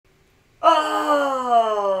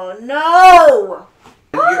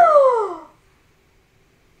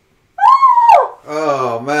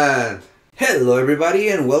everybody,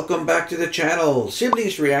 and welcome back to the channel,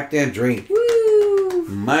 Siblings React and Drink. Woo!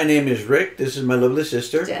 My name is Rick, this is my lovely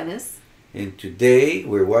sister. Janice. And today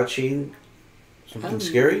we're watching something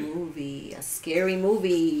scary. A scary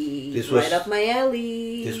movie. This was right up my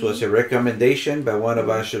alley. This was a recommendation by one of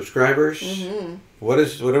our subscribers. Mm-hmm. What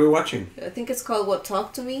are we watching? I think it's called what?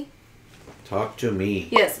 Talk to Me? Talk to Me.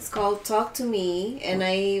 Yes, it's called Talk to Me, and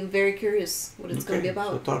I'm very curious what it's going to be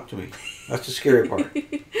about. So talk to me. That's the scary part.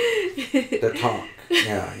 The talk.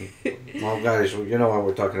 Yeah. Well, guys, you know what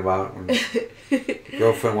we're talking about. When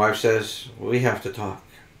girlfriend, wife says, we have to talk.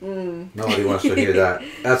 Nobody wants to hear that.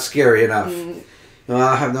 That's scary enough. No,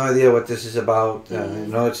 I have no idea what this is about. I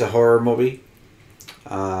know it's a horror movie,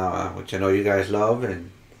 which I know you guys love,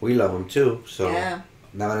 and we love them too. So yeah.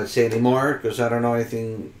 I'm not going to say any more because I don't know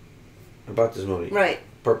anything about this movie. Right.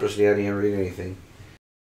 Purposely, I didn't read anything.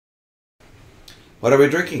 What are we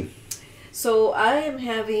drinking? So I am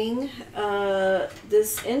having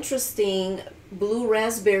this interesting blue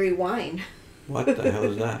raspberry wine. What the hell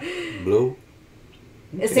is that? Blue?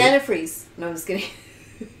 Okay. It's antifreeze. No, I'm just kidding.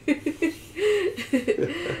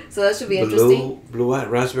 So that should be interesting. Blue what?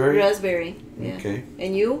 Raspberry? Raspberry. Yeah. Okay.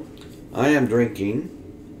 And you? I am drinking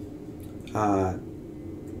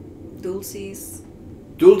Dulces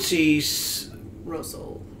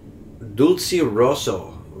Rosso. Dulce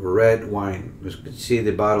Rosso red wine. As you can see,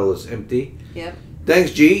 the bottle is empty. Yep.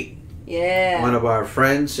 Thanks, G. Yeah. One of our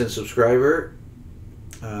friends and subscriber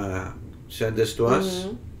sent this to us,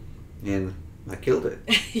 and I killed it.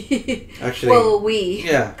 Actually, well,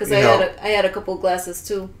 yeah, because I had a couple glasses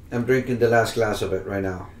too. I'm drinking the last glass of it right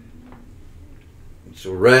now. It's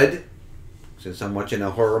red, since I'm watching a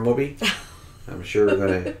horror movie. I'm sure we're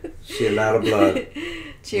gonna see a lot of blood.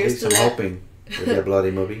 Cheers to I'm that. hoping with that bloody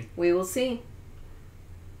movie. We will see.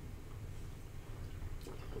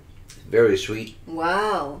 Very sweet.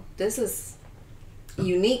 Wow, this is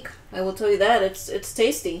unique. I will tell you that. It's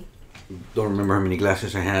tasty. Don't remember how many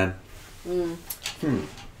glasses I had.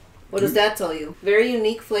 What does that tell you? Very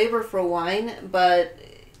unique flavor for wine, but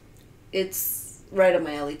it's right up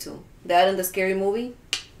my alley too. That and the scary movie,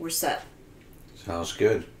 we're set. Sounds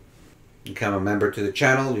good. You become a member to the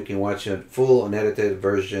channel. You can watch a full unedited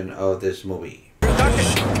version of this movie.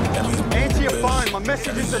 Answer your phone. My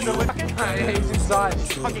messages are delivered. He's inside.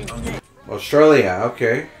 Australia,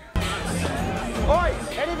 okay. Oi!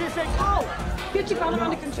 Anything say go! Get your brother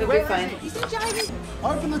under control. It'll be fine. Is it Jamie?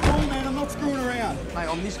 Open the door, man. I'm not screwing around. Mate,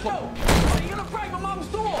 on this call. Are you gonna break my mum's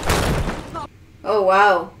door? Oh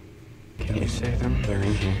wow. Can you see them? They're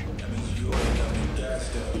in here.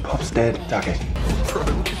 Pop's dead. Duck it. Bro,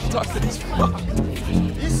 duck it is fucked.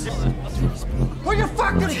 Well, you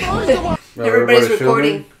fucking close the one. Everybody's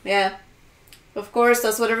recording. Filming? Yeah. Of course,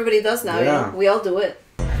 that's what everybody does now. Yeah. You know? We all do it.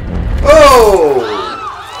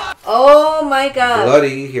 Oh! Oh my god.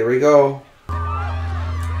 Bloody, here we go.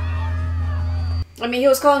 I mean, he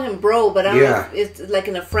was calling him bro, but I don't know if it's like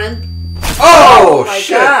in a friend. Oh, my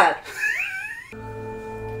shit! god.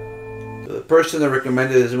 The person that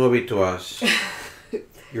recommended this movie to us,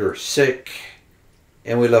 you're sick,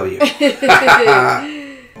 and we love you. Get off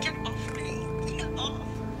me. Get off.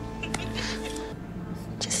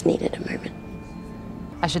 Just needed a moment.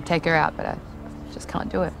 I should take her out, but I just can't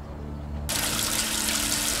do it.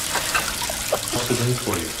 What's the drink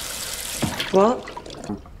for you? What?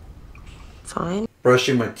 Fine.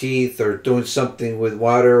 Brushing my teeth or doing something with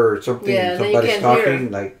water or something. Yeah, somebody's then you can't talking. hear.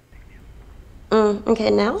 Like,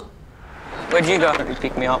 Okay, now? Where'd you go? You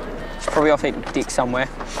pick me up. Probably off eating dick somewhere.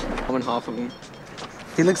 I'm in half of me.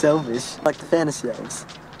 He looks elvish, like the fantasy elves.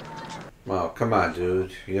 wow, come on,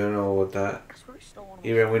 dude. You don't know what that...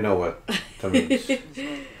 Even we know what that means.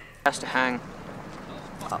 Has to hang.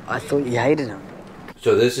 I thought you hated him.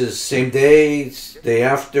 So this is same day, day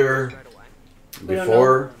after, We don't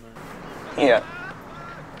before. Yeah.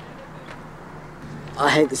 I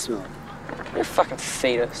hate the smell. You're a fucking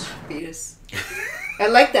fetus. Fetus. I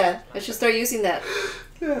like that. I should start using that.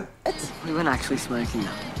 Yeah. We weren't actually smoking.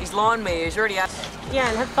 He's lying me. He's already out. Yeah,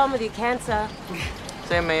 and have fun with your cancer.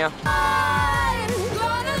 See you, Mia.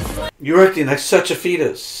 You're acting like such a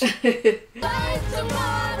fetus.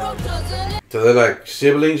 So they're like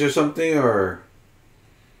siblings or something, or...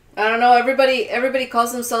 I don't know. Everybody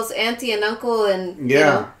calls themselves auntie and uncle, and you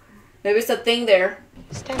know, maybe it's a thing there.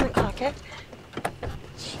 Stand like pocket.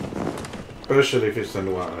 Especially if it's a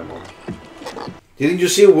new animal. Didn't you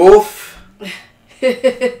see Wolf?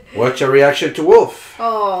 What's your reaction to Wolf?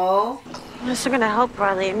 Oh. I'm still gonna help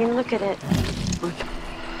Riley. I mean, look at it.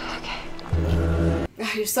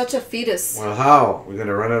 You're such a fetus. Well, how? We're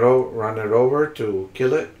gonna run it over to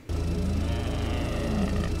kill it?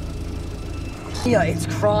 Yeah, it's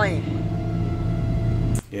crying.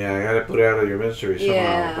 Yeah, I gotta put it out of your misery somehow.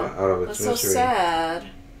 Yeah. Out of its That's misery. so sad.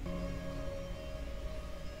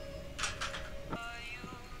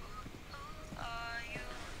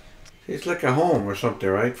 It's like a home or something,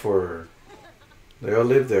 right? For they all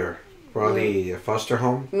live there. Probably a foster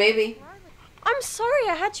home. Maybe. I'm sorry,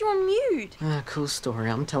 I had you on mute. Cool story.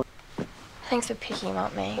 I'm telling. Thanks for picking him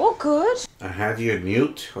up, mate. Oh, good. I had you in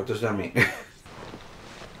mute? What does that mean?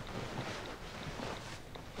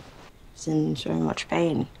 He's in so much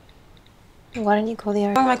pain. Why don't you call the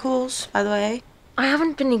Oh, my calls, by the way. I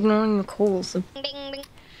haven't been ignoring the calls.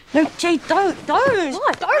 No, Jay, don't.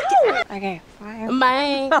 What? Don't. Okay,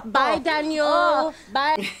 bye. Bye. Bye, Daniel.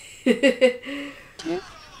 Bye.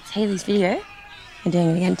 It's Haley's video. I'm doing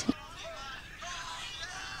it again tonight.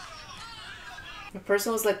 The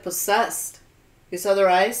person was like possessed. You saw their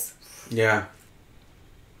eyes? Yeah.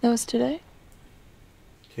 That was today?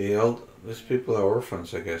 These people are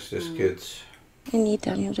orphans, I guess. These kids. I need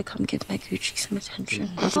Daniel to come give my Gucci some attention.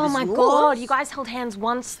 Oh my god, you guys held hands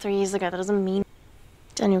once 3 years ago. That doesn't mean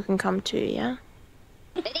Daniel can come too, yeah?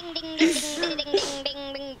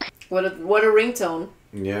 What a ringtone.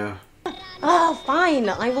 Yeah. Oh, fine.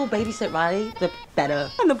 I will babysit Riley. The better.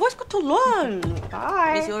 And the boys got to learn.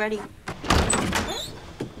 Bye. Miss you already.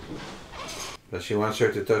 But she wants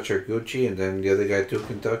her to touch her Gucci, and then the other guy too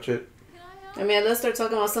can touch it. I mean, unless they're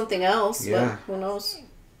talking about something else, Yeah. but who knows?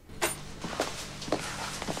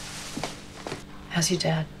 How's your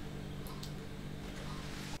dad?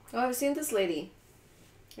 Oh, I've seen this lady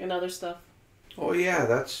and other stuff. Oh yeah,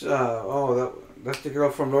 that's that's the girl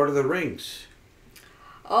from Lord of the Rings.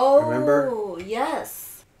 Oh, Remember?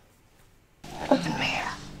 Yes.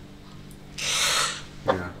 Yeah.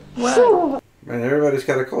 What? Man, everybody's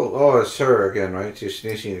got a cold. Oh, it's her again, right? She's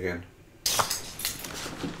sneezing again.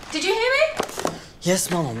 Did you hear me?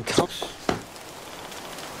 Yes, Mom. Come.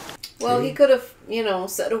 Well, he could have,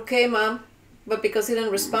 said, "Okay, Mom," but because he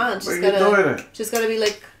didn't respond, Where you doing it? she's gotta be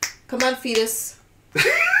like, "Come on, fetus."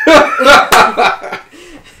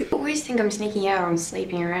 Always think I'm sneaking out or I'm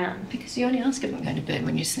sleeping around. Because you only ask if I'm going to bed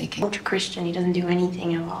when you're sneaking. Ultra Christian, he doesn't do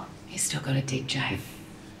anything ever. He's still got a deep jive.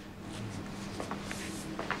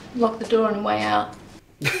 Lock the door on the way out.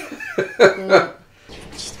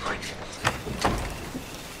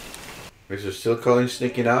 Is it still calling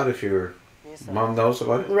sneaking out if your mom knows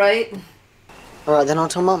about it? Right. All right, then I'll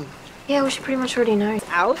tell Mom. Yeah, we should pretty much already know.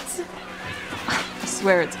 Out? I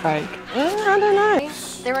swear it's fake. I don't know.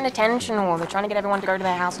 They're in attention or they're trying to get everyone to go to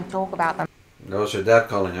their house and talk about them. That was her dad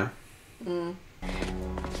calling, huh?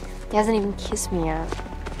 He hasn't even kissed me yet.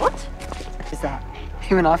 What? Is that?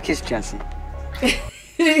 Him and I've kissed Jensen.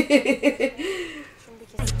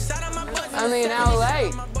 Only an hour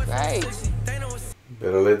late. Great.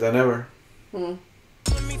 Better late than never.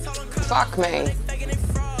 Fuck me.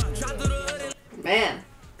 Man.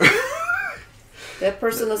 That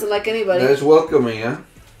person doesn't like anybody. That's welcoming, huh?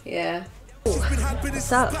 Yeah.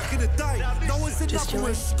 What's up? Just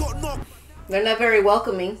chilling. They're not very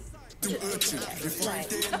welcoming.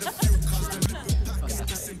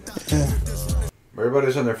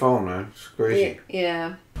 Everybody's on their phone, man. It's crazy.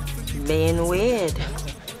 Yeah. Being weird.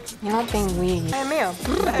 You're not being weird. Hey, Mia.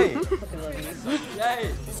 Hey.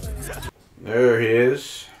 There he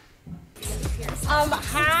is.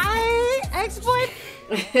 Hi, ex-boy.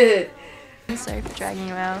 I'm sorry for dragging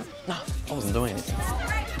you out. No, I wasn't doing anything.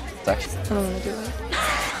 I don't want to do it.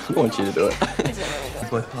 I want you to do it.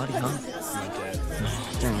 Boy party, huh?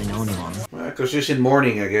 Don't really know anyone. Because she's in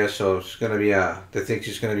mourning, I guess, so it's gonna be they think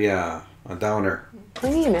she's gonna be a downer. What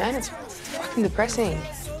do you mean, man? It's fucking depressing.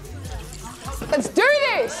 Let's do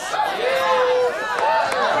this!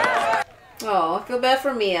 Oh, I feel bad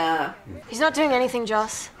for Mia. He's not doing anything,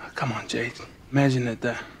 Joss. Come on, Jade. Imagine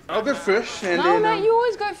that. I'll go first, and No, then. mate, you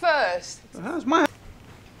always go first. How's mine?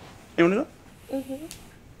 You want to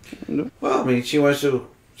do it? Well, I mean,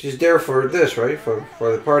 she's there for this, right? For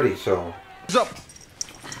the party, so. What's up?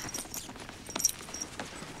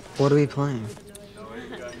 What are we playing?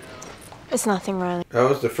 It's nothing, Riley. That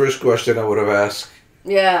was the first question I would have asked.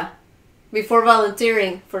 Yeah. Before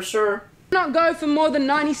volunteering, for sure. Not go for more than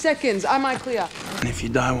 90 seconds. Am I clear? And if you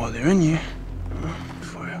die while they're in you,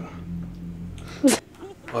 forever.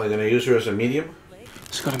 Oh, they're gonna use her as a medium?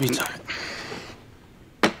 It's gotta be tight.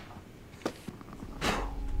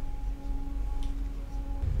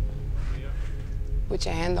 Put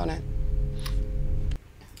your hand on it.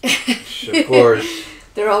 Of course.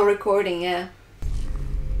 They're all recording, yeah.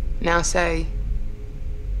 Now say,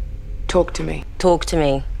 talk to me. Talk to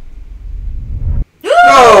me.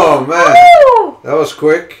 Oh, man. That was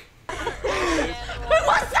quick. Who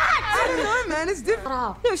was that? I don't know, man. It's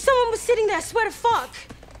different. No, someone was sitting there. I swear to fuck.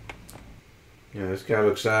 Yeah, this guy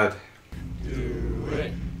looks sad.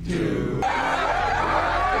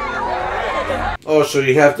 Oh, so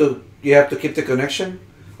you have to keep the connection?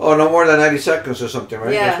 Oh, no more than 90 seconds or something,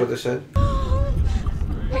 right? Yeah. That's what they said.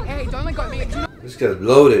 Hey, don't let go of me. This guy's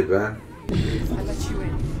loaded, man. I let you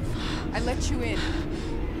in. I let you in.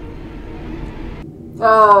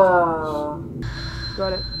 Oh.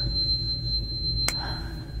 Got it.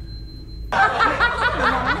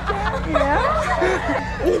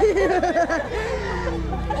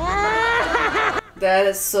 That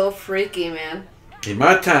is so freaky, man. In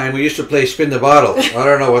my time, we used to play spin the bottle. I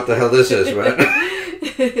don't know what the hell this is, man.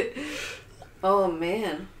 Oh,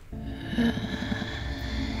 man.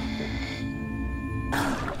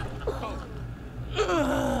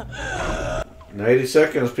 "90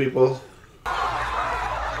 seconds, people."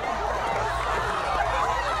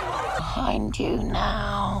 Behind you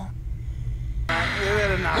now.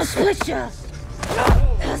 I'll split you. I'll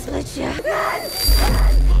split you.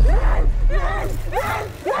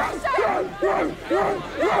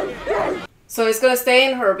 So it's gonna stay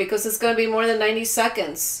in her because it's gonna be more than 90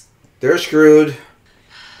 seconds. They're screwed.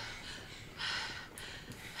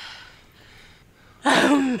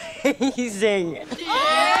 Amazing.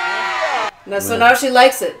 Now, so now she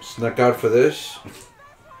likes it. Snuck out for this.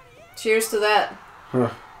 Cheers to that.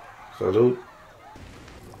 Huh. Salute.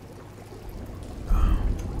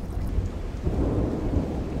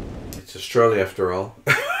 It's Australia after all.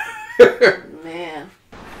 Man.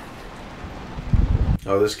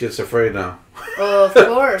 Oh, this kid's afraid now. Oh, of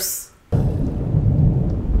course.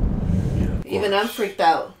 Even I'm freaked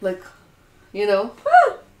out. Like, you know.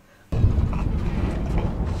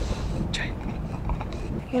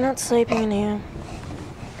 You're not sleeping in here.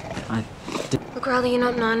 Look, Riley, you're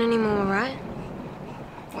not 9 anymore, right?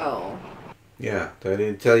 Oh. Yeah, they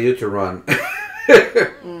didn't tell you to run.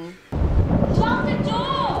 Lock the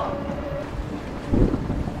door!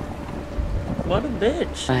 What a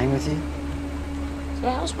bitch. Can I hang with you? It's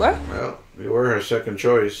your house, bro. Well, you were her second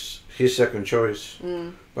choice. His second choice.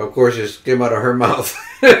 But of course, it came out of her mouth.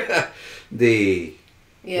 The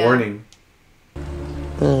warning.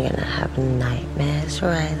 You're gonna have nightmares,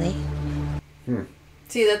 Riley.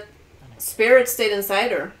 See, that spirit stayed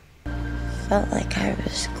inside her. Felt like I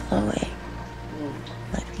was glowing.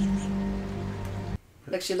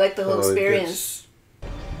 Like she liked the whole experience.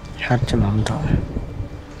 How'd your mum die?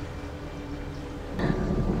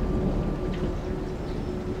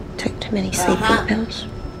 Took too many sleeping pills.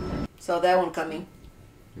 Saw that one coming.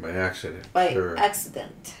 By accident. By Sure.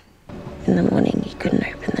 accident. In the morning, you couldn't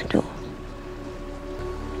open the door.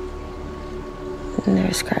 And there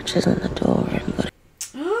were scratches on the door.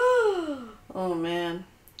 Oh, man.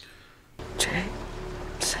 Jay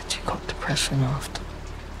said you got depression after.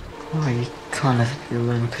 Oh, you can't have it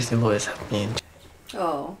alone because the lawyers have me in.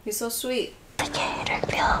 Oh, he's so sweet. Okay, I don't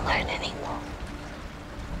feel alone anymore.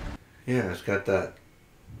 Yeah, it's got that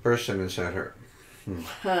person inside her.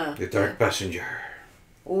 Huh. The dark passenger.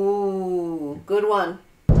 Ooh, good one.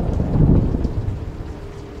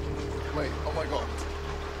 Wait, oh my god.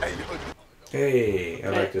 Hey, look. Hey, I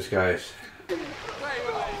like this guys.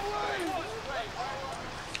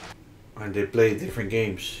 And they play different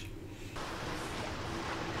games.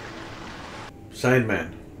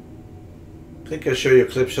 Signman. I think I'll show you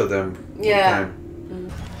clips of them one time.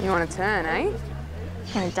 You want to turn, eh?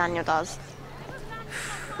 And Daniel does.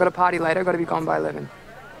 Got a party later, got to be gone by 11.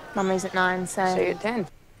 Mummy's at 9, so... See you at 10.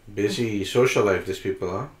 Busy social life, these people,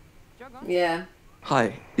 huh? Yeah.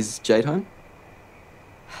 Hi, is Jade home?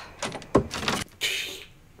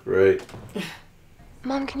 Great.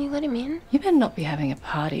 Mum, can you let him in? You better not be having a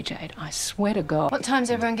party, Jade. I swear to God. What time's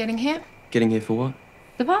everyone getting here? Getting here for what?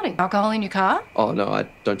 The party. Alcohol in your car? Oh, no, I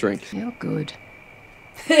don't drink. You're good.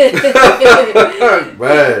 Bad.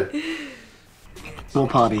 What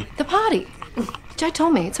party? The party. Jade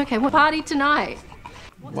told me it's okay. What party tonight?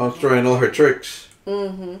 Mom's trying all her tricks.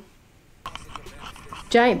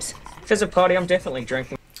 James. If there's a party, I'm definitely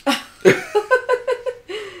drinking.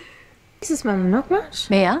 Is this Mum not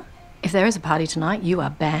much? Mia, if there is a party tonight, you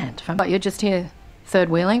are banned. But you're just here third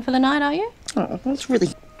wheeling for the night, are you? Oh, that's really...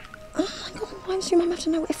 Oh my God, why does your mum have to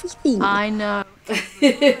know everything? I know.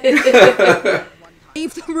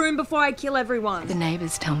 Leave the room before I kill everyone. The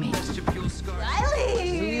neighbours tell me.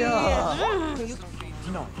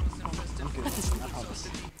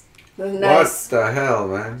 Nice. What the hell,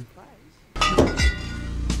 man?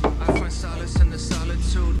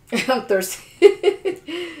 I'm thirsty.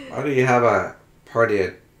 How do you have a party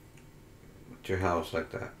at your house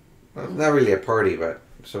like that? Well, it's not really a party, but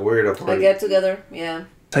it's a weirdo party. A get together, yeah.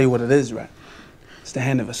 Tell you what it is, right? It's the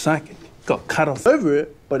hand of a psychic. Got cut off over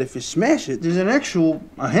it, but if you smash it, there's an actual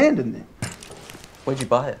hand in there. Where'd you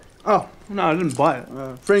buy it? Oh, no, I didn't buy it.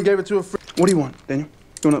 Friend gave it to a friend. What do you want, Daniel?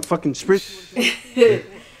 You want a fucking sprit?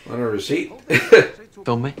 Want a receipt?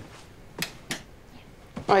 Film me.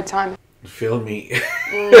 My time. Film me.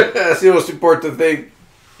 That's the most important thing.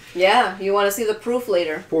 Yeah, you want to see the proof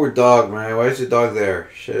later. Poor dog, man. Why is the dog there?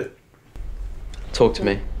 Shit. Talk to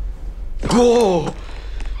me. Oh!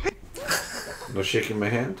 No shaking my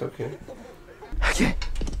hand? Okay. Okay.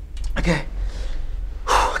 Okay.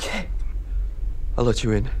 Okay. I'll let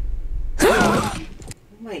you in. Oh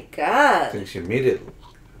my god. Thinks you made it.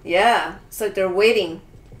 Yeah, it's like they're waiting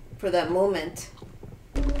for that moment.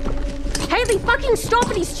 Haley, fucking stop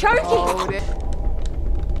it, he's choking! Oh,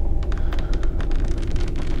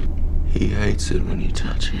 he hates it when you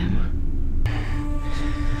touch him.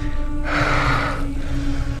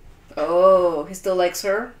 Oh, he still likes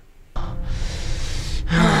her?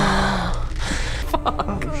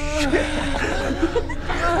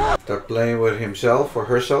 Start playing with himself or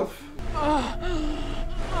herself?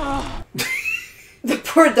 The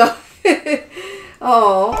poor dog.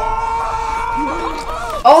 Oh.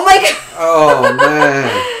 Oh my god. Oh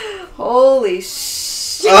man. Holy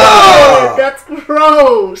shit. Ah! That's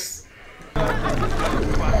gross.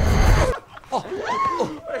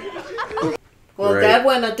 Well, Great. that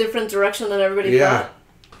went a different direction than everybody thought.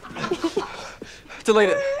 Delete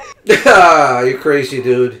it. Ah, you crazy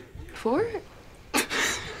dude. For it?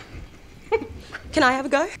 Can I have a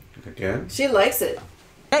go? Again? She likes it.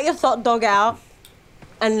 Get your thought dog out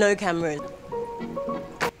and no cameras.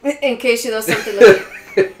 In case she does something like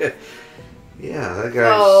Yeah, that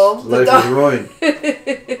guy's life is ruined.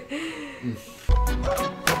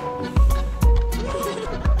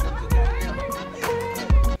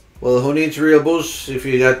 Well, who needs real booze if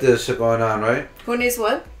you got this going on, right? Who needs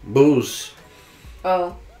what? Booze.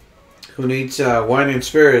 Oh. Who needs wine and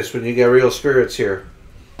spirits when you get real spirits here?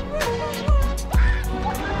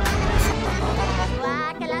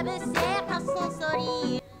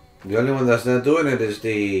 The only one that's not doing it is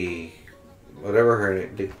the whatever her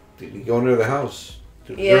the owner of the house.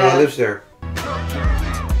 The girl that lives there.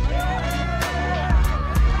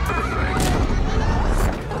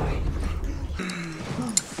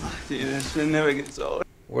 Yeah, that shit never gets old.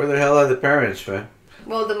 Where the hell are the parents, man?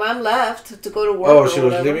 Well, the mom left to go to work. Oh, or she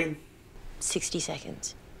was whatever. leaving? 60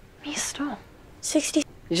 seconds. Me stop. 60.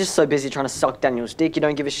 You're just so busy trying to suck Daniel's dick, you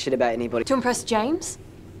don't give a shit about anybody. To impress James?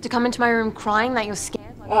 To come into my room crying that you're scared?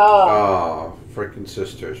 Oh, freaking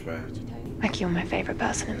sisters, man. Like you're my favorite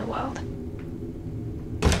person in the world.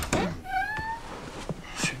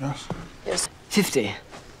 She does. Yes. 50.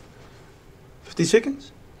 50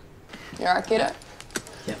 seconds? You alright, kiddo?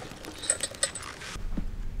 Yep.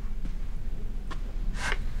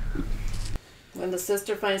 When the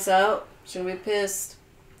sister finds out, she'll be pissed.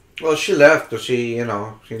 Well, she left, but she, you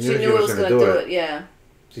know, she knew she was going to do it. Yeah.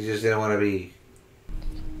 She just didn't want to be.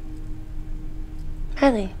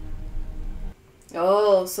 Haley.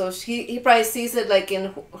 Oh, so he probably sees it like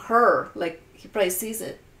in her. Like, he probably sees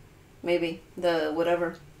it. Maybe. The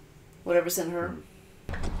whatever's in her.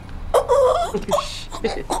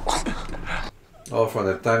 Oh, from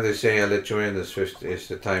the time they say I let you in, is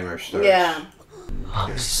the timer starts. Yeah.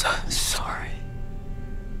 I'm so sorry.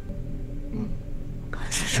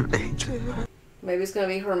 She's an angel. Maybe it's gonna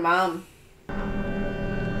be her mom.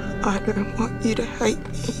 I don't want you to hate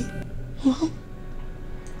me, Mom.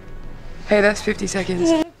 Hey, that's 50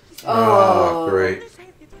 seconds. Oh, great.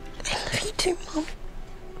 I love you too, Mom.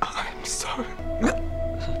 I'm sorry.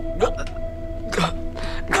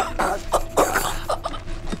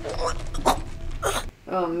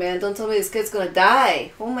 Oh man, don't tell me this kid's gonna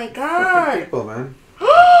die. Oh my god. People, man.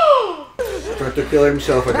 Trying to kill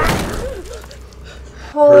himself again.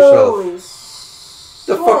 Holy Herself.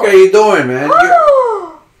 The fuck are you doing, man?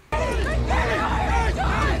 Oh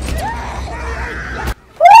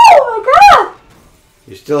my god!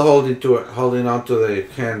 You're still holding on to the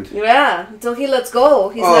hand. Yeah, until he lets go.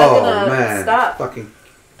 He's not gonna stop. Fucking.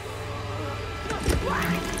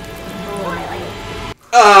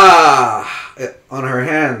 Ah! On her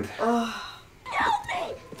hand. Oh. Help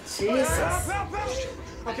me! Jesus.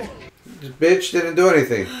 This bitch didn't do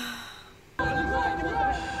anything.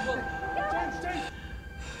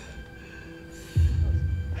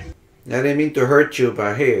 I didn't mean to hurt you,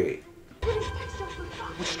 but hey. We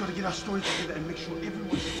just gotta get our story together and make sure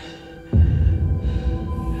everyone's...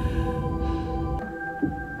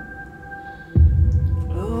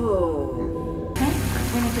 Oh.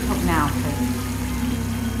 We need to talk now, please.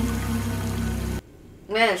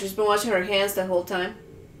 Man, she's been washing her hands the whole time.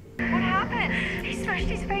 What happened? He smashed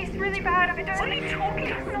his face really bad. What are you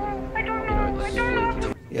talking about? I don't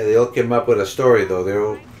know. Yeah, they all came up with a story though. They're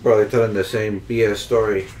all Probably telling the same BS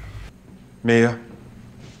story. Mia,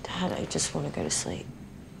 Dad, I just want to go to sleep.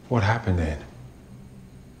 what happened then?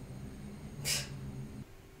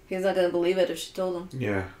 He's not gonna believe it if she told him.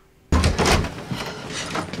 Yeah.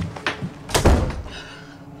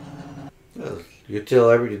 Well, you tell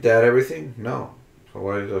your dad everything? No. So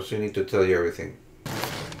why does he need to tell you everything?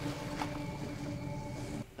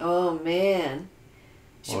 Oh man.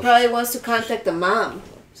 She probably wants to contact the mom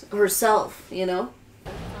herself, you know?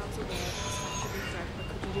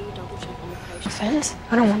 Offense?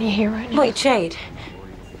 I don't want you here right now. Wait, Jade.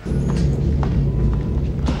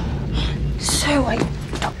 So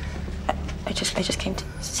I just came to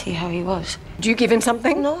see how he was. Do you give him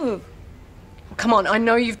something? No. Come on, I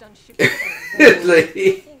know you've done shit. Like,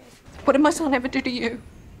 What did my son ever do to you?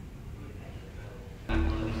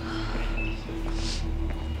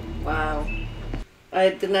 Wow. I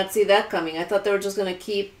did not see that coming. I thought they were just gonna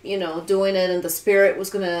keep, you know, doing it and the spirit was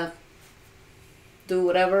gonna do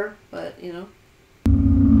whatever, but, you know.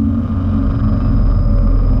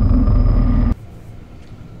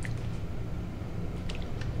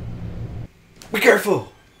 be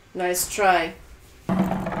careful! Nice try.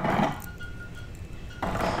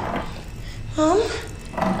 Mom?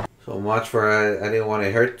 So much for I didn't want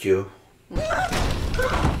to hurt you. I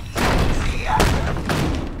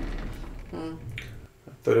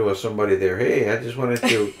thought it was somebody there. Hey, I just wanted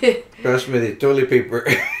to pass me the toilet paper.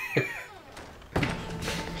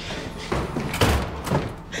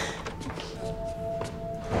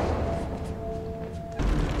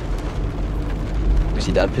 Was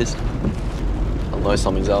your dad pissed? I know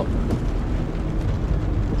something's up.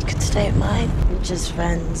 You could stay at mine. We're just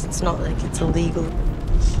friends. It's not like it's illegal.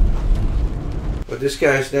 But this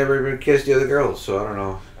guy's never even kissed the other girls, so I don't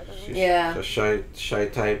know. She's Yeah. a shy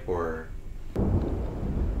type, or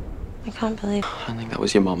I can't believe. I don't think that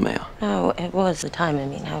was your mum, Mia. No, it was the time. I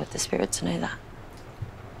mean, how would the spirits know that?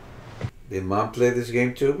 did mom play this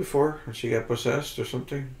game too before when she got possessed or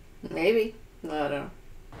something? Maybe. I don't know.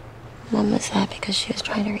 Mom was there because she was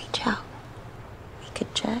trying to reach out. We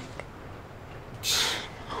could check.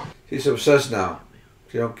 She's obsessed now.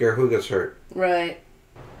 She don't care who gets hurt. Right.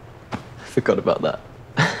 I forgot about that.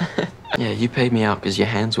 Yeah, you paid me out because your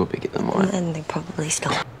hands were bigger than mine. And they probably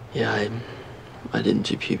still. Yeah, I didn't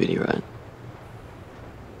do puberty right.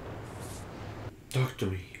 Talk to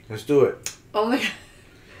me. Let's do it. Oh my god.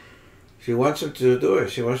 She wants him to do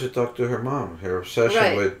it. She wants to talk to her mom. Her obsession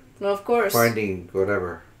Right. with Well, of course. finding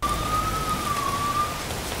whatever.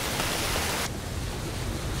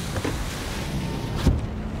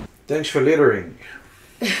 Thanks for littering.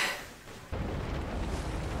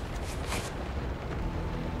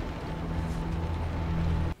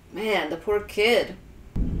 Man, the poor kid.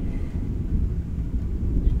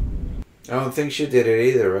 I don't think she did it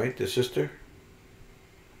either, right? The sister?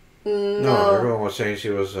 No, everyone was saying she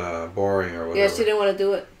was boring or whatever. Yeah, she didn't want to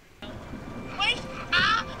do it.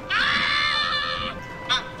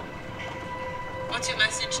 What's your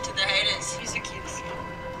message to the haters? He's a kid.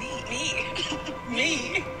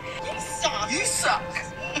 Me? You suck. You suck.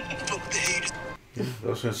 Fuck the haters. Yeah,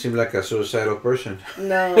 doesn't seem like a suicidal person.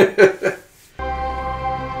 No.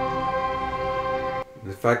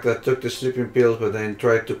 The fact that took the sleeping pills but then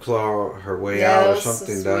tried to claw her way out or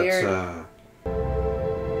something, that's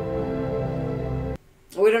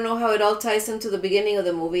we don't know how it all ties into the beginning of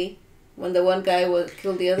the movie when the one guy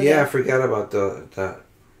killed the other yeah, guy. I forgot about that.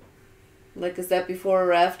 Like, is that before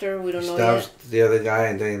or after? We don't know Stabs yet. the other guy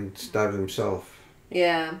and then stabbed himself.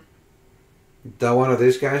 Yeah. That one of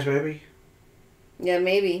these guys, maybe? Yeah,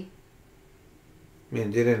 maybe. I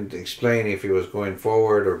mean, didn't explain if he was going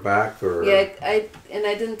forward or back or... Yeah, I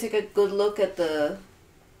didn't take a good look at the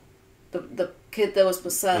kid that was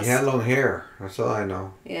possessed. He had long hair. That's all I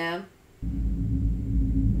know. Yeah.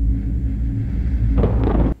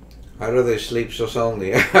 How do they sleep so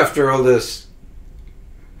soundly after all this?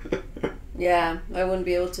 Yeah, I wouldn't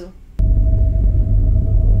be able to.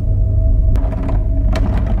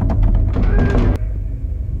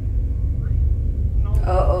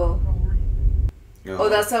 Uh-oh. No. Oh,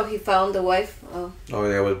 that's how he found the wife? Oh. Oh,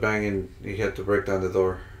 yeah, it was banging. He had to break down the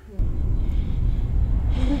door.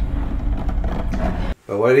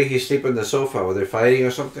 But why did he sleep on the sofa? Were they fighting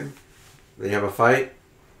or something? Did they have a fight?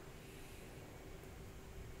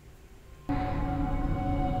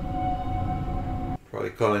 Probably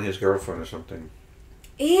calling his girlfriend or something.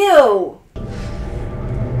 Ew!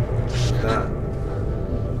 What's that?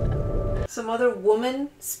 Some other woman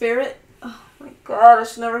spirit? Oh my god, I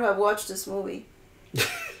should never have watched this movie.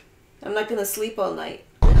 I'm not gonna sleep all night.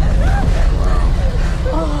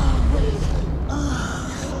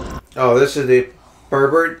 Oh, this is the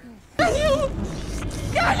pervert?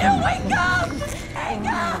 Daniel, wake up!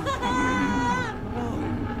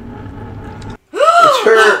 It's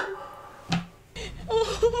her.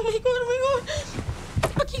 Oh my god,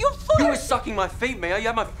 Fuck, you're fine. You were sucking my feet, Mia. You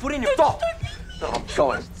had my foot in your throat. No, I'm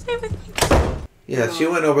going. Stay with me. Yeah, she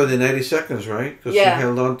went over the 90 seconds, right? Because Yeah. she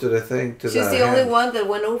held on to the thing. She's the only one that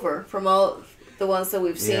went over from all the ones that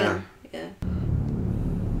we've seen. Yeah. Yeah.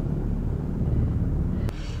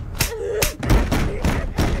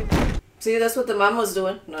 See, that's what the mom was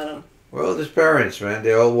doing. No, I don't know. Well, these parents, man,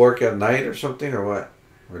 they all work at night or something, or what?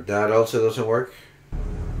 Or dad also doesn't work?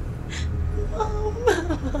 He's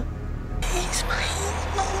my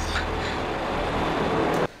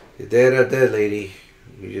mom. You're dead or dead, lady.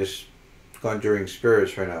 You're just conjuring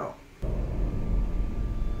spirits right now.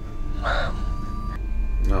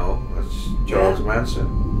 No, that's Charles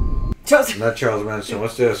Manson. Not Charles Manson.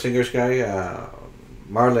 What's the singer's guy?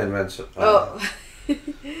 Marilyn Manson.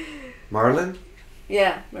 Marlon?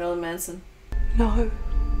 Yeah, Marilyn Manson. No.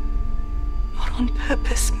 Not on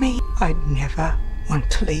purpose, me. I'd never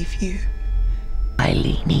want to leave you.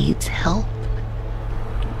 Riley needs help.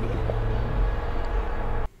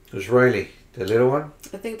 Who's Riley? The little one?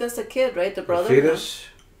 I think that's the kid, right? The brother? The fetus?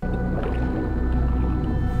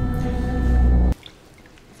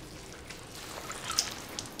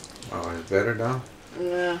 Oh, it's better now?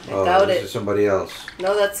 Yeah, I Oh, doubt this it. is somebody else.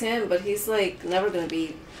 No, that's him, but he's like never gonna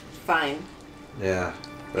be fine. Yeah.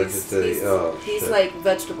 He's Shit. like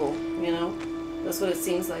vegetable, you know? That's what it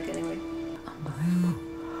seems like anyway.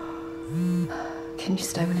 Can you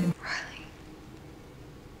stay with him?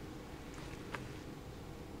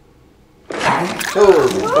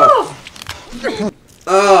 Oh, fuck.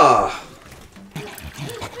 Ah.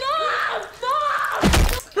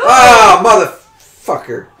 Ah,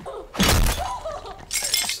 motherfucker.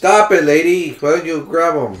 Stop it, lady. Why don't you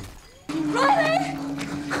grab him?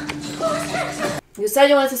 You said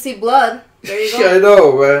you wanted to see blood. There you go. Yeah, I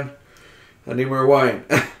know, man. I need more wine.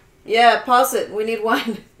 Yeah, pause it. We need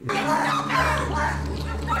wine.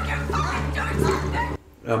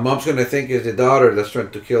 Mom's gonna think it's the daughter that's trying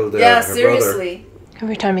to kill her seriously.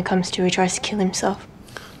 Every time he comes to, he tries to kill himself.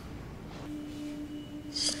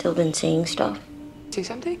 Still been seeing stuff? See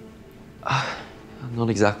something? Not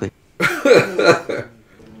exactly. I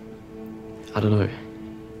don't know.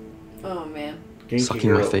 Oh, man.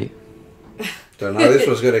 Sucking my feet. So now this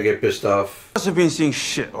one's gonna get pissed off. Must have been seeing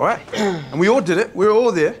shit, all right? And we all did it. We were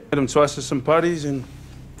all there. Had him twice at some parties, and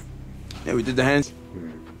yeah, we did the hands.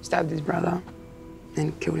 Stabbed his brother,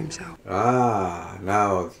 then killed himself. Ah,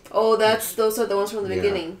 now. Oh, those are the ones from the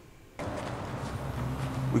beginning.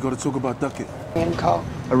 We got to talk about Duckett. And Carl.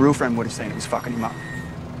 A real friend would have seen it was fucking him up.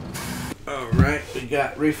 Alright, we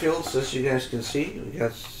got refills, as you guys can see. We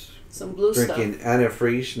got some blue drinking stuff.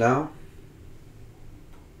 antifreeze now.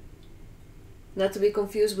 Not to be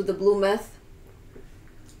confused with the blue meth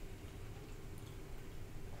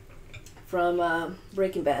from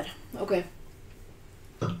Breaking Bad. Okay.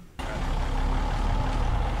 If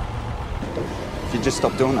you just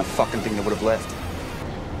stopped doing that fucking thing, they would have left.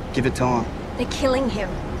 Give it time. They're killing him.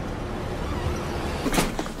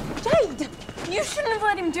 Jade! You shouldn't have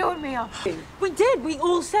let him do it, Mia. We did. We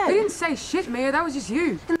all said. We didn't say shit, Mia. That was just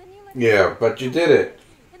you. Yeah, but you did it.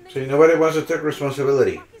 See, nobody wants to take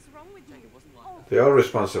responsibility. They're all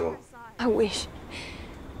responsible. I wish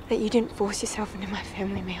that you didn't force yourself into my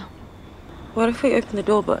family, Mia. What if we opened the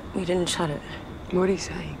door but we didn't shut it? What are you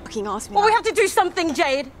saying? Fucking ask me. Well, we have to do something,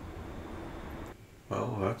 Jade.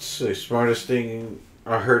 Well, that's the smartest thing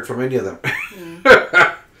I heard from any of them.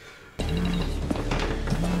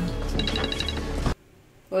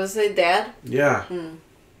 What does it say, Dad? Yeah.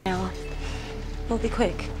 Now, we'll be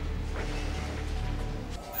quick.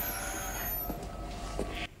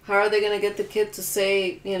 How are they gonna get the kid to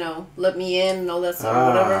say, you know, let me in and all that stuff,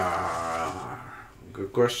 whatever?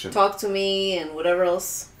 Good question. Talk to me and whatever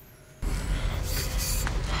else.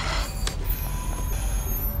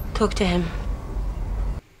 Talk to him.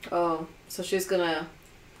 Oh, so she's gonna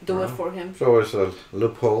do it for him. So it's a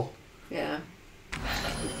loophole. Yeah.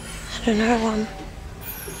 I don't know,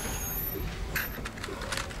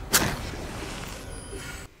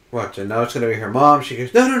 Watch, and now it's gonna be her mom. She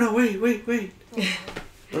goes, no, wait.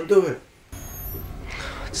 Don't do it.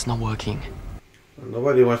 It's not working.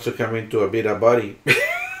 Nobody wants to come into a beat up body.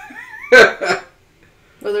 Well,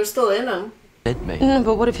 they're still in him. Dead, mate. No,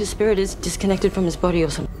 but what if his spirit is disconnected from his body or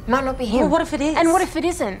something? Might not be him. Well, what if it is? And what if it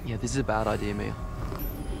isn't? Yeah, this is a bad idea, Mia.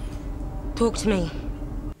 Talk to me.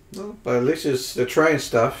 No, but at least they're trying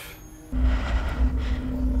stuff.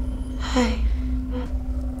 Hi.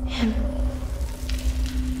 Him.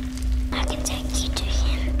 I can take you to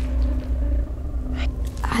him.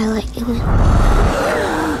 I let you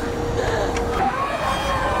in.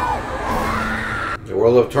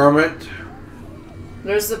 Full of torment.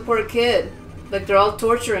 There's the poor kid. Like they're all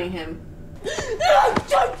torturing him. No,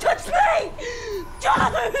 don't touch me!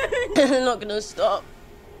 Don't! They're not gonna stop.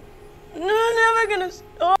 No, never gonna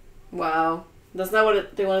stop. Wow. That's not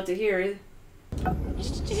what they wanted to hear either.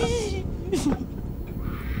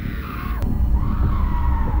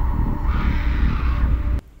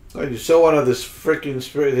 Oh, you saw one of this freaking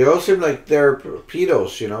spirit. They all seem like they're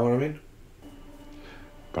pedos, you know what I mean?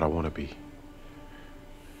 But I want to be.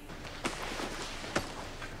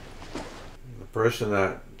 The person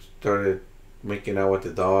that started making out with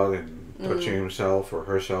the dog and touching himself or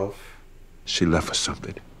herself. She left us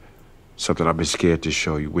something. Something I've been scared to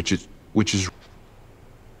show you, which is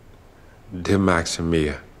dear Max and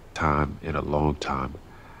Mia, time in a long time,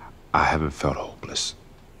 I haven't felt hopeless.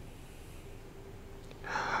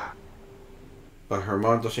 But her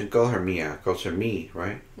mom doesn't call her Mia, calls her me,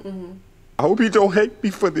 right? I hope you don't hate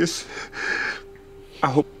me for this. I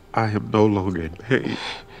hope I am no longer in pain.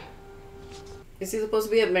 Is he supposed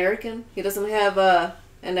to be American? He doesn't have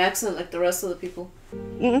an accent like the rest of the people.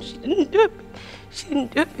 She didn't do it. She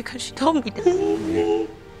didn't do it because she told me to.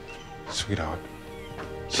 Sweetheart,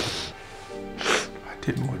 I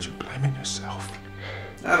didn't want you blaming yourself.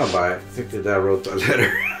 I don't buy it. I think that dad wrote the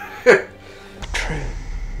letter. True.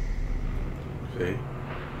 See?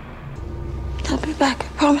 I'll be back, I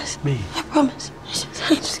promise. Me? I promise.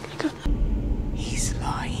 I'm just gonna go. He's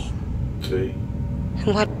lying. See?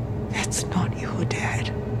 And what? That's not your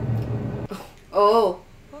dad. Oh,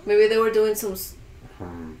 maybe they were doing some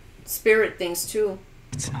spirit things too.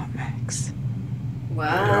 It's not Max.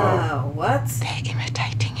 Wow, what? They're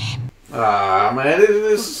imitating him. Ah, man,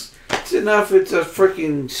 it's enough. It's a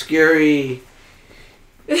freaking scary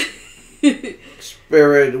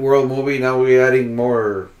spirit world movie. Now we're adding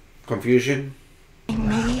more confusion.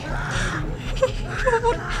 Me?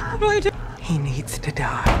 What do I do? He needs to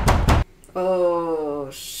die. Oh,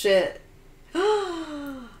 shit.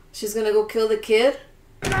 She's gonna go kill the kid?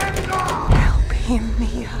 Help him,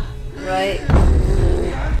 Mia. Right.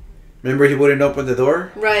 Remember he wouldn't open the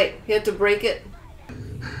door? Right. He had to break it.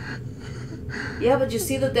 Yeah, but you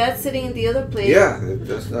see the dad sitting in the other place. Yeah,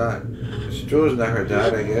 that's not... It's true, it's not her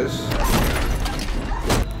dad, I guess.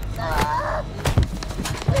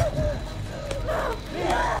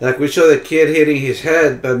 Like we saw the kid hitting his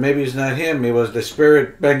head, but maybe it's not him. It was the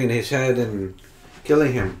spirit banging his head and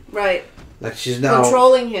killing him. Right. Like she's now...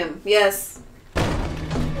 Controlling him, yes.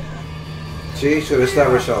 See? So to stab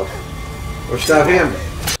herself. Or stab him.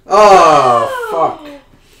 Oh, fuck.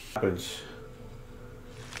 Happens.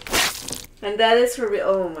 And that is her real...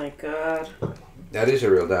 Oh my god. That is a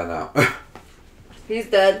real dad now. He's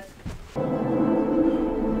dead.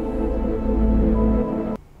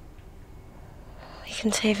 We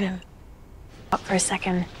can save him. Up for a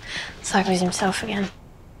second, so I can lose himself again.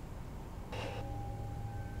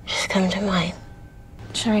 Just come to mine.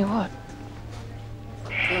 Show me what?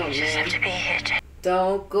 Oh man.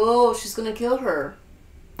 Don't go. She's gonna kill her.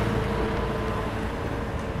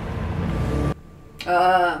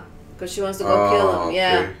 Because she wants to go kill him. Okay.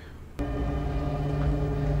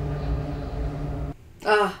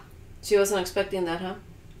 Yeah. She wasn't expecting that, huh?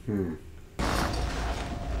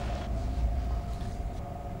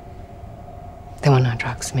 There were no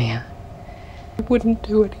drugs, Mia. I wouldn't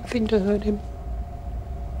do anything to hurt him.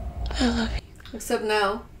 I love you. Except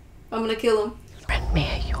now. I'm gonna kill him. And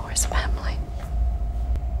Mia, yours family.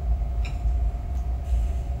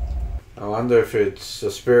 I wonder if it's a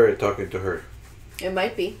spirit talking to her. It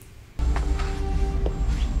might be.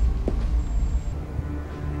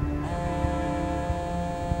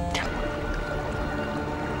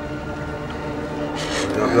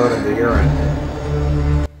 The blood in the urine.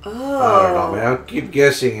 Oh. I don't know, man. I'll keep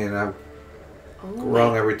guessing and I'm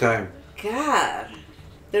wrong every time. God.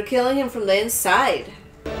 They're killing him from the inside.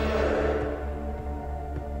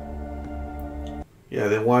 Yeah,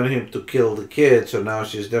 they want him to kill the kid, so now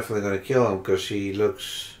she's definitely gonna kill him because he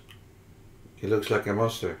looks like a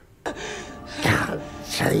monster. Can't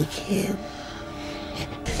take him.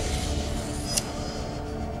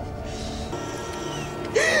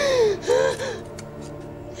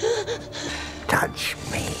 Touch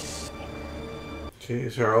me. See,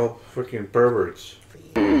 these are all freaking perverts.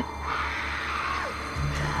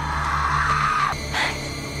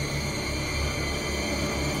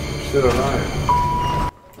 Still alive.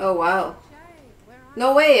 Oh wow.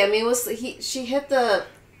 No way. I mean, she hit the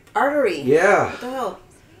artery. Yeah. What the hell?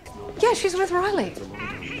 Yeah, she's with Riley.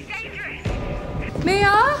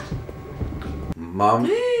 Mia?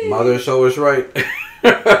 Mother's always right.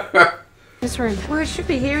 This room. Well, it should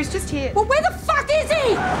be here. He's just here. Well, where the fuck is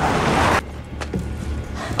he?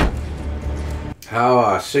 How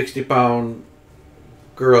a 60-pound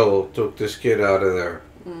girl took this kid out of there.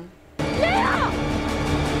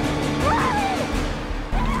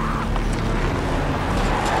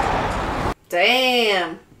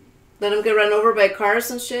 Damn. Let him get run over by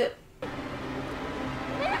cars and shit.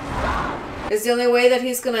 It's the only way that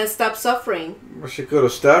he's gonna stop suffering. Well, she could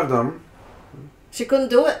have stabbed him. She couldn't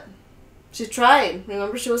do it. She tried.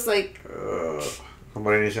 Remember, she was like...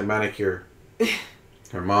 Somebody needs a manicure.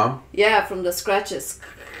 Her mom? Yeah, from the scratches.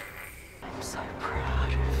 I'm so proud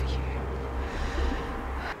of you.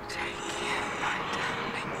 Take care, my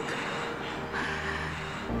darling.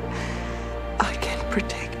 I can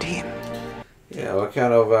protect him. Yeah, what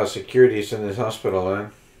kind of security is in this hospital,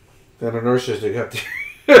 man? Then the nurses, they got the...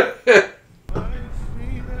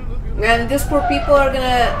 And these poor people are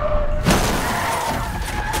gonna...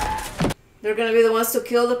 They're gonna be the ones to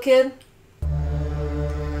kill the kid?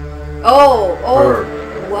 Oh, Her.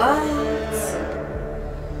 What?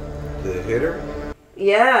 Did they hit her?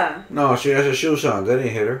 Yeah. No, she has her shoes on. They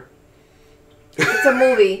didn't hit her. It's a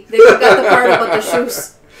movie. They forgot the part about the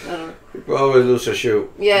shoes. I don't know. People always lose a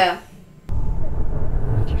shoe. Yeah.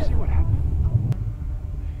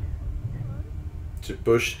 She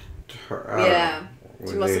pushed her out. Yeah.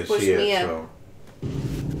 She must have pushed me out. So.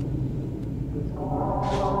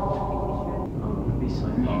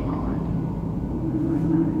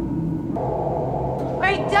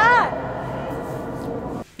 Wait, Dad!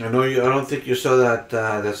 I know you. I don't think you saw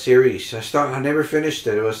that series. I never finished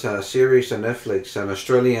it. It was a series on Netflix, an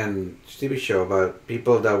Australian TV show about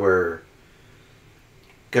people that were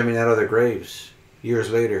coming out of their graves years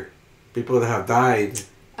later. People that have died.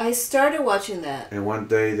 I started watching that. And one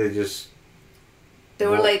day they just... They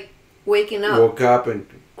were like waking up. Woke up and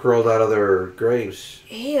crawled out of their graves.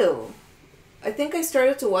 Ew. I think I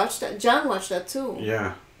started to watch that. John watched that too.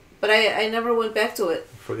 Yeah. But I never went back to it.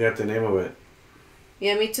 Forget the name of it.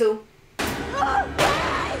 Yeah, me too.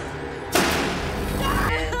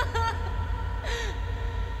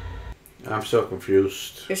 I'm so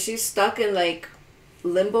confused. Is she stuck in like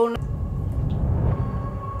limbo now?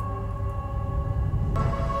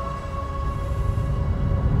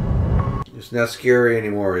 It's not scary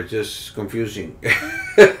anymore. It's just confusing.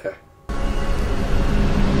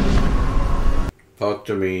 Talk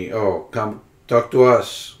to me. Oh, come talk to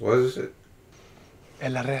us. What is it?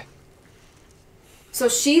 So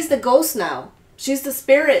she's the ghost now. She's the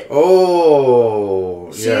spirit.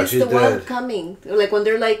 Oh, yeah, she's the dead. one coming. Like when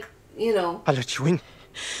they're like, you know. I'll let you in.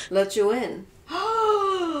 Let you in.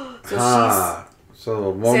 So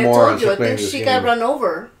so she's. one See, more. I told you. I think she got run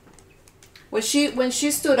over. When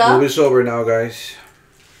she stood up. Movie's over now, guys.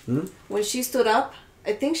 When she stood up,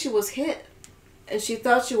 I think she was hit, and she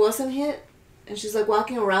thought she wasn't hit, and she's like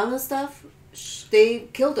walking around and stuff. They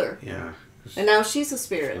killed her. Yeah. And now she's a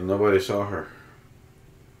spirit. And nobody saw her.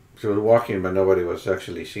 She was walking, but nobody was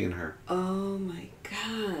actually seeing her. Oh my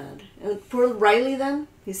God. And poor Riley then?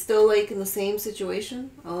 He's still like in the same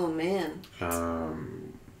situation? Oh man.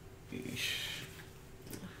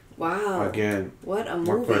 Wow. Again, what a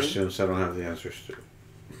more movie. questions I don't have the answers to.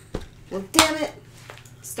 Well, damn it.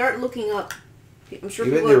 Start looking up. I'm sure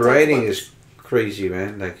Even people the writing about is crazy,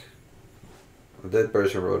 man. Like, a dead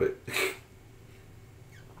person wrote it.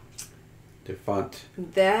 The font.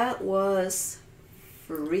 That was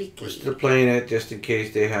freaky. We're still playing it just in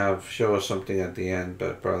case they show us something at the end,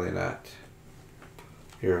 but probably not.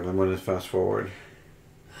 Here, I'm going to fast forward.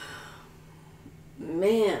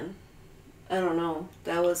 Man, I don't know.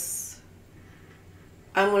 That was...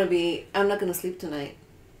 I'm not going to sleep tonight.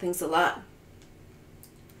 Thanks a lot.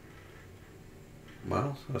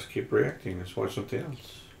 Well, let's keep reacting. Let's watch something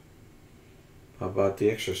else. How about The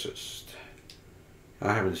Exorcist?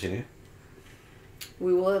 I haven't seen it.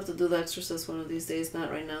 We will have to do The Exorcist one of these days.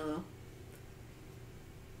 Not right now, though.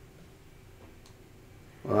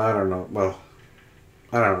 Well, I don't know. Well,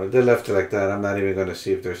 I don't know. They left it like that. I'm not even going to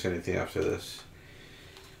see if there's anything after this.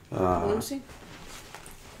 Want to see?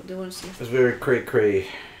 What do you want to see? It's very cray-cray.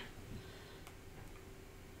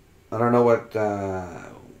 I don't know what...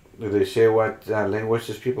 do they say what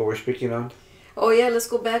languages people were speaking on? Oh, yeah. Let's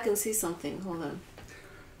go back and see something. Hold on.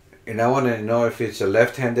 And I want to know if it's a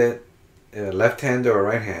left hand or a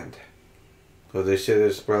right hand. Because they say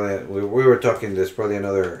there's probably... We were talking there's probably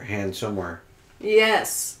another hand somewhere.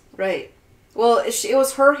 Yes. Right. Well, it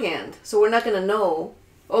was her hand. So we're not going to know.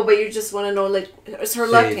 Oh, but you just want to know, like, it's her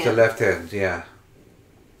left hand. It's a left hand, yeah.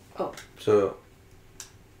 Oh. So...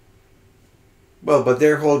 Well, but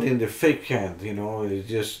they're holding the fake hand, you know. It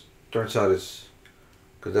just turns out it's...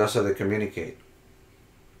 Because that's how they communicate.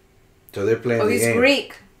 So they're playing the game. Oh, he's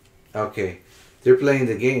Greek. Okay. They're playing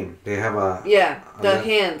the game. They have a... Yeah, the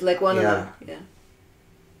hand, like one of the... Yeah.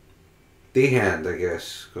 the hand, I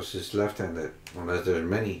guess, because he's left-handed, unless there's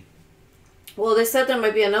many. Well, they said there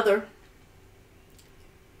might be another.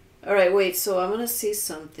 All right, wait. So I'm gonna see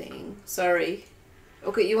something. Sorry.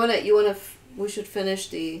 Okay, you wanna. We should finish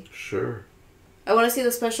the. Sure. I want to see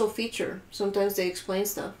the special feature. Sometimes they explain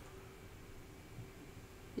stuff.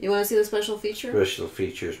 You want to see the special feature? Special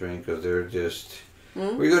features, man, because they're just...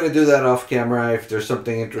 Hmm? We're going to do that off camera. If there's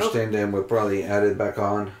something interesting, then we'll probably add it back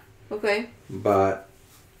on. Okay. But,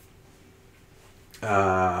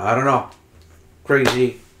 I don't know.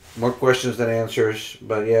 Crazy. More questions than answers.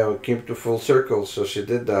 But yeah, we came to full circle. So she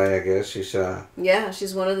did die, I guess. She's, Yeah,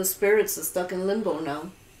 she's one of the spirits that's stuck in limbo now.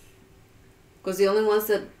 Because the only ones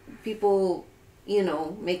that people, you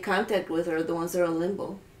know, make contact with are the ones that are in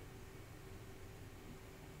limbo.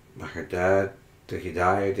 Her dad, did he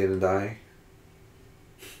die or didn't die?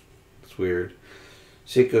 It's weird.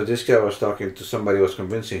 See, because this guy was talking to somebody who was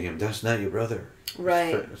convincing him, that's not your brother.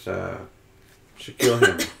 Right. Should kill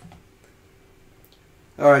him.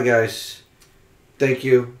 Alright, guys. Thank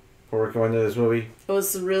you for working on this movie. It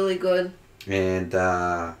was really good. And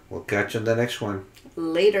we'll catch you on the next one.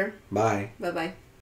 Later. Bye. Bye-bye.